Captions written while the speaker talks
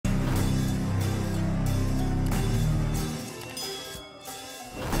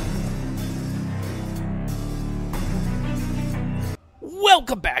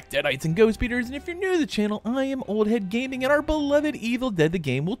Welcome back, Deadites and Ghost Beaters, and if you're new to the channel, I am Oldhead Gaming, and our beloved Evil Dead the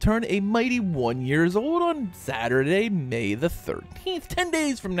game will turn a mighty 1 year old on Saturday, May the 13th, 10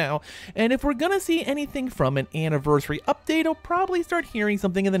 days from now. And if we're gonna see anything from an anniversary update, I'll probably start hearing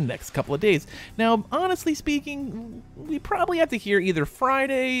something in the next couple of days. Now, honestly speaking, we probably have to hear either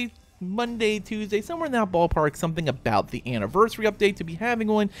Friday, Monday, Tuesday, somewhere in that ballpark, something about the anniversary update to be having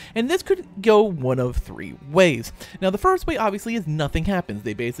one, and this could go one of three ways. Now, the first way, obviously, is nothing happens.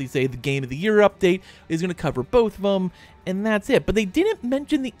 They basically say the Game of the Year update is going to cover both of them, and that's it. But they didn't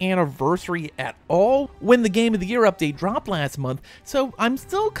mention the anniversary at all when the Game of the Year update dropped last month, so I'm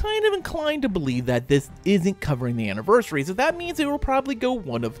still kind of inclined to believe that this isn't covering the anniversary, so that means it will probably go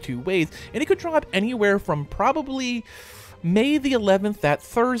one of two ways, and it could drop anywhere from probably May the 11th, that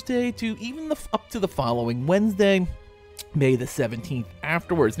Thursday, to even up to the following Wednesday, May the 17th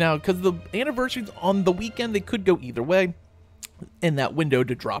afterwards. Now, because the anniversary's on the weekend, they could go either way in that window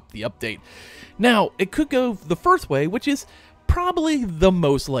to drop the update. Now, it could go the first way, which is probably the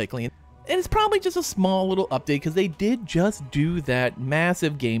most likely. And it's probably just a small little update because they did just do that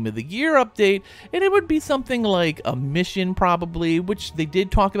massive Game of the Year update, and it would be something like a mission probably, which they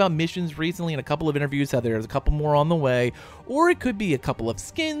did talk about missions recently in a couple of interviews, how there's a couple more on the way, or it could be a couple of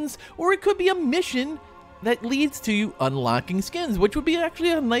skins, or it could be a mission that leads to you unlocking skins, which would be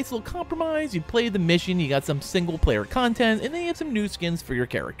actually a nice little compromise. You play the mission, you got some single player content, and then you have some new skins for your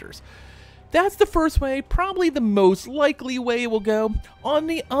characters. That's the first way, probably the most likely way it will go. On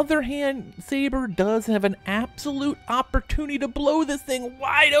the other hand, Saber does have an absolute opportunity to blow this thing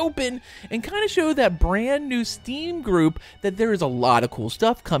wide open and kind of show that brand new Steam group that there is a lot of cool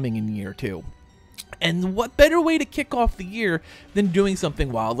stuff coming in year 2. And what better way to kick off the year than doing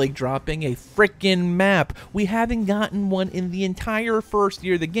something wild like dropping a frickin' map? We haven't gotten one in the entire first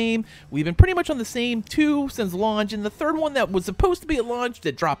year of the game. We've been pretty much on the same two since launch, and the third one that was supposed to be at launch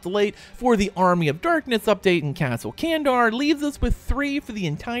that dropped late for the Army of Darkness update in Castle Kandar leaves us with 3 for the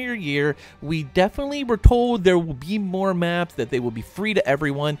entire year. We definitely were told there will be more maps, that they will be free to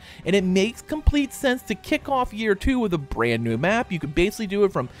everyone, and it makes complete sense to kick off year 2 with a brand new map. You could basically do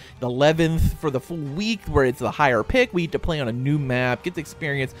it from the 11th for the full week where it's the higher pick. We get to play on a new map, get to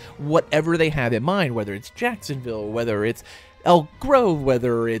experience whatever they have in mind, whether it's Jacksonville, whether it's Elk Grove,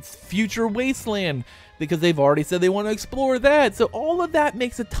 whether it's Future Wasteland, because they've already said they want to explore that. So all of that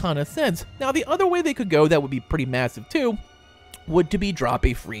makes a ton of sense. Now, the other way they could go that would be pretty massive too would to be drop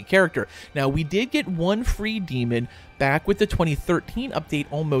a free character. Now, we did get one free demon back with the 2013 update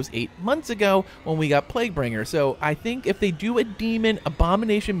almost 8 months ago when we got Plaguebringer, so I think if they do a demon,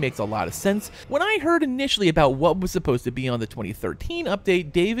 Abomination makes a lot of sense. When I heard initially about what was supposed to be on the 2013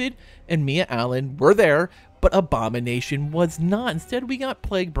 update, David and Mia Allen were there, but Abomination was not. Instead, we got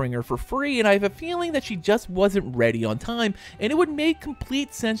Plaguebringer for free, and I have a feeling that she just wasn't ready on time, and it would make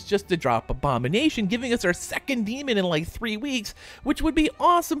complete sense just to drop Abomination, giving us our second demon in like 3 weeks, which would be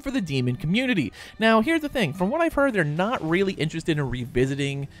awesome for the demon community. Now, here's the thing. From what I've heard, they're not really interested in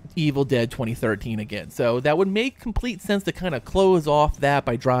revisiting Evil Dead 2013 again, so that would make complete sense to kind of close off that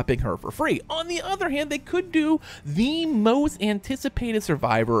by dropping her for free. On the other hand, they could do the most anticipated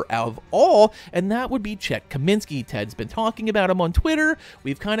survivor of all, and that would be Chet Kaminsky. Ted's been talking about him on Twitter.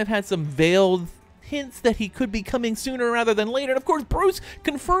 We've kind of had some veiled hints that he could be coming sooner rather than later, and of course Bruce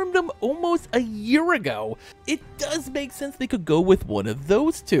confirmed him almost a year ago. It does make sense they could go with one of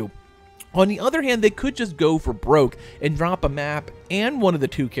those two. On the other hand, they could just go for broke and drop a map and one of the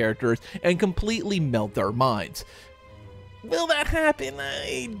two characters and completely melt our minds. Will that happen?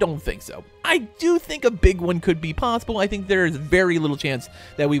 I don't think so. I do think a big one could be possible. I think there is very little chance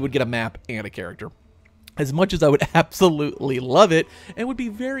that we would get a map and a character. As much as I would absolutely love it and would be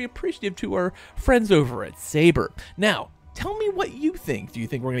very appreciative to our friends over at Saber. Now, tell me what you think. Do you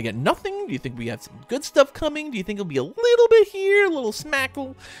think we're going to get nothing? Do you think we have some good stuff coming? Do you think it'll be a little bit here, a little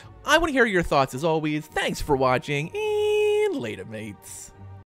smackle? I want to hear your thoughts as always. Thanks for watching, and later, mates.